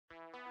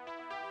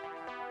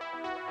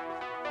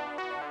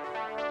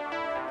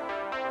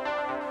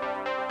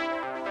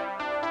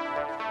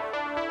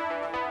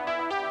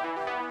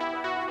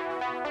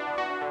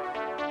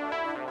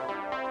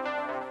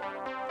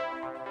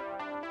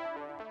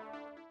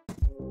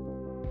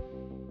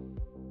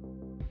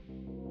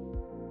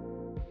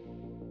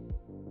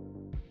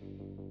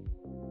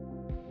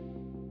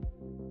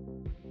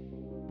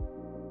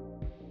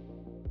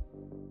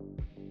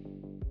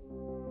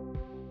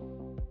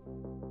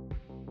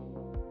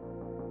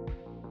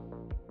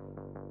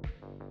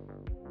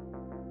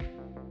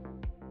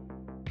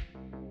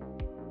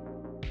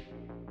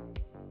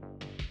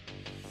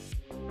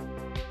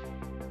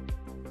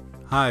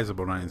Hi, it's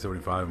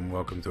About1975 and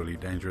welcome to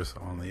Elite Dangerous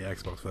on the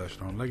Xbox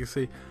version on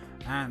Legacy.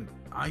 And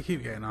I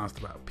keep getting asked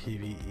about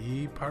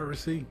PvE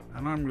piracy,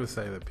 and I'm going to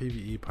say that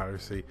PvE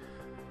piracy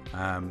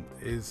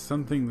is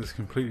something that's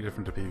completely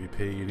different to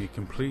PvP. You need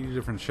completely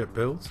different ship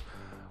builds.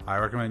 I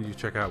recommend you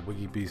check out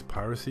WikiBee's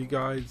piracy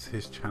guides.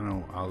 His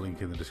channel I'll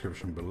link in the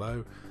description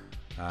below.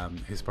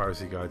 His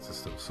piracy guides are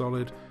still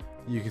solid.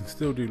 You can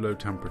still do low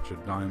temperature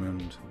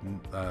diamond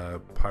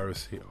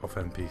piracy off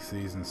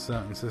NPCs in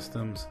certain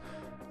systems.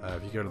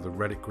 If you go to the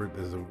Reddit group,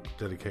 there's a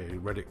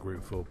dedicated Reddit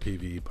group for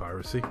PvE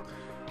piracy,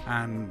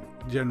 and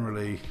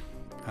generally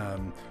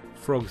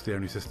Frog's the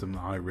only system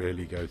that I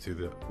really go to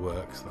that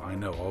works, that I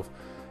know of.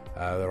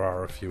 There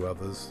are a few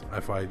others.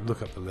 If I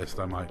look up the list,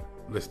 I might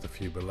list a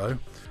few below.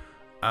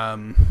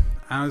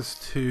 As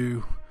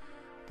to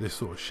this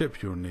sort of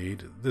ship you'll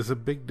need, there's a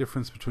big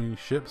difference between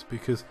ships,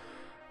 because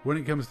when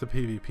it comes to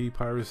PvP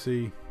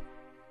piracy,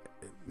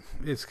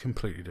 it's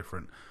completely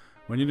different.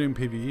 When you're doing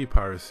PvE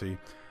piracy,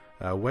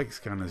 wake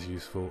scanner is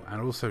useful,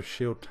 and also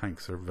shield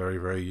tanks are very,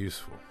 very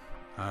useful.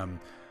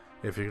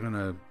 If you're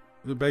gonna,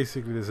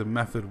 basically there's a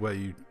method where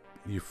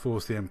you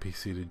force the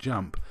NPC to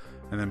jump,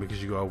 and then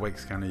because you got a wake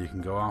scanner you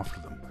can go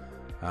after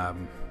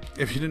them.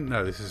 If you didn't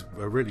know, this is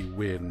a really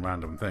weird and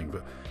random thing,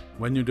 but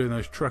when you're doing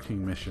those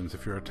trucking missions,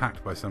 if you're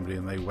attacked by somebody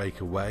and they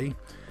wake away,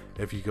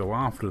 if you go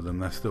after them,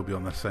 they'll still be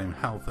on the same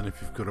health, and if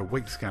you've got a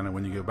wake scanner,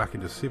 when you go back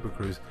into Super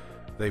Cruise,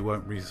 they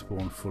won't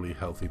respawn fully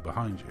healthy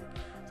behind you.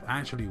 It's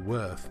actually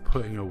worth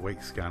putting a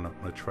wake scanner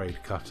on a trade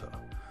cutter.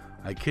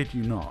 I kid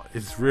you not,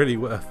 it's really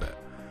worth it.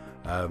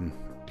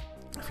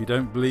 If you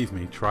don't believe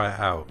me, try it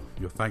out.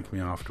 You'll thank me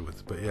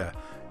afterwards. But yeah,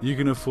 you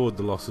can afford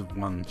the loss of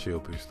one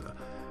shield booster,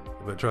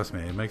 but trust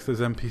me, it makes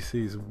those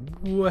NPCs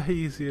way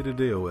easier to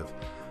deal with.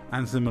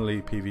 And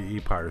similarly,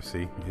 PvE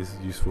piracy is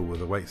useful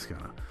with a wake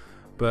scanner,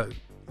 but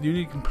you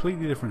need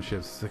completely different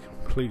ships. It's a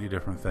completely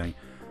different thing,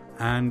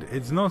 and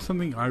it's not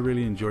something I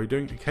really enjoy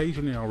doing.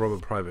 Occasionally I'll rob a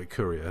private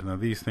courier. Now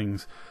these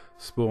things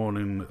spawn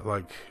in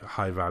like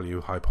high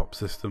value, high pop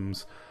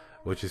systems,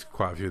 which is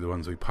quite a few of the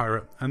ones we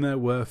pirate, and they're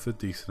worth a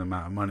decent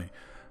amount of money.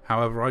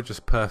 However, I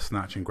just purse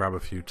snatch and grab a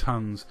few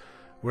tons,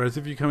 whereas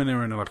if you come in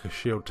there in like a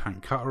shield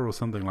tank cutter or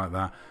something like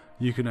that,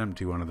 you can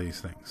empty one of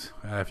these things.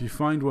 If you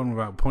find one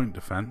without point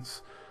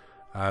defense,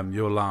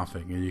 you're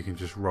laughing, and you can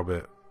just rob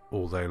it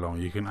all day long.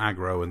 You can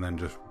aggro and then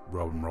just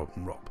rob and rob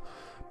and rob.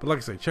 But like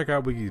I say, check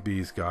out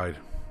WikiBee's guide.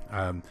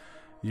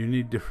 You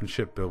need different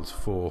ship builds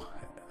for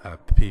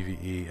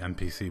PvE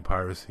NPC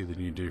piracy than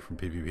you do from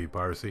PvP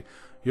piracy.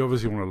 You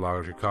obviously want a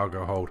larger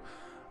cargo hold.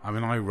 I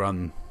mean, I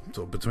run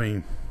sort of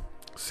between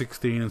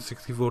 16 and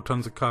 64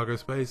 tons of cargo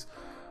space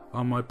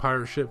on my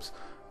pirate ships.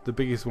 The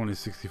biggest one is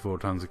 64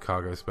 tons of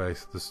cargo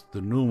space.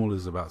 The normal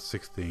is about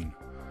 16,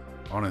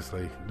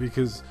 honestly,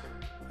 because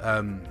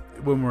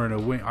when we're in a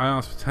wing, I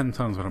ask for 10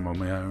 tons when I'm on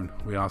my own.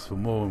 We ask for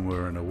more when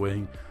we're in a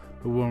wing,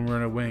 but when we're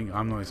in a wing,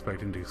 I'm not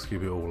expecting to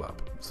scoop it all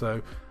up.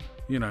 So,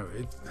 you know,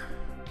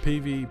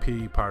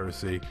 PvP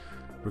piracy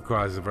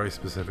requires a very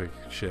specific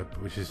ship,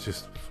 which is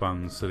just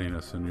fun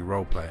silliness, and you're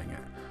role playing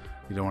it.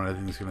 You don't want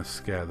anything that's going to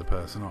scare the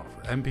person off.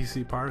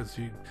 NPC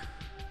piracy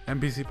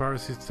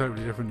is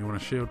totally different. You want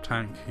a shield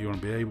tank. You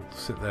want to be able to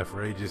sit there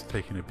for ages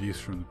taking abuse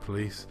from the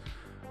police.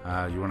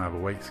 You want to have a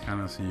wake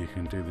scanner so you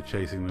can do the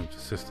chasing them to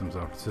systems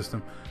after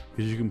system,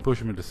 because you can push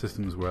them into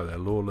systems where they're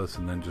lawless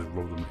and then just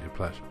rob them at your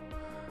pleasure.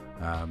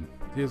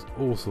 There's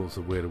all sorts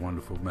of weird and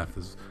wonderful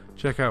methods.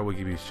 Check out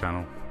WikiBee's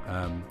channel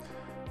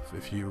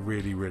if you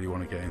really, really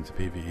want to get into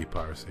PvE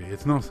piracy.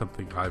 It's not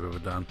something I've ever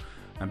done,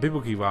 and people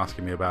keep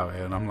asking me about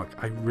it, and I'm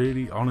like, I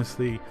really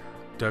honestly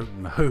don't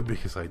know,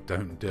 because I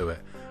don't do it.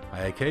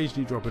 I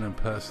occasionally drop in and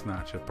purse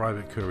snatch a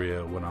private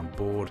courier when I'm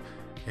bored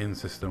in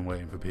system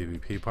waiting for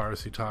PvP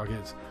piracy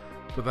targets,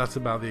 but that's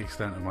about the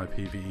extent of my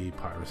PvE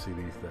piracy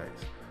these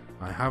days.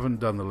 I haven't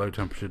done the low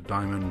temperature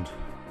diamond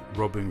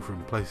robbing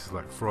from places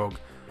like Frog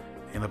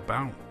in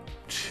about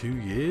 2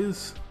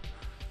 years.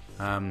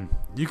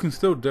 You can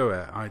still do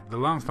it. The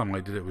last time I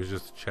did it was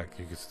just to check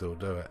you could still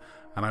do it,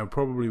 and I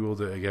probably will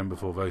do it again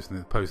before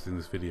posting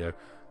this video,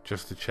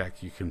 just to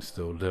check you can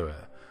still do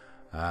it.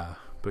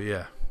 But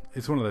yeah,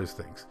 it's one of those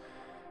things.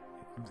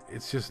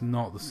 It's just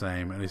not the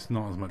same, and it's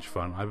not as much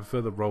fun. I prefer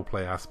the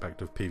roleplay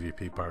aspect of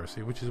PvP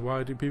piracy, which is why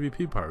I do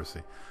PvP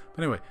piracy.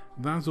 But anyway,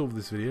 that's all for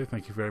this video.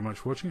 Thank you very much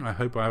for watching. I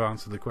hope I've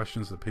answered the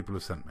questions that people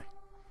have sent me.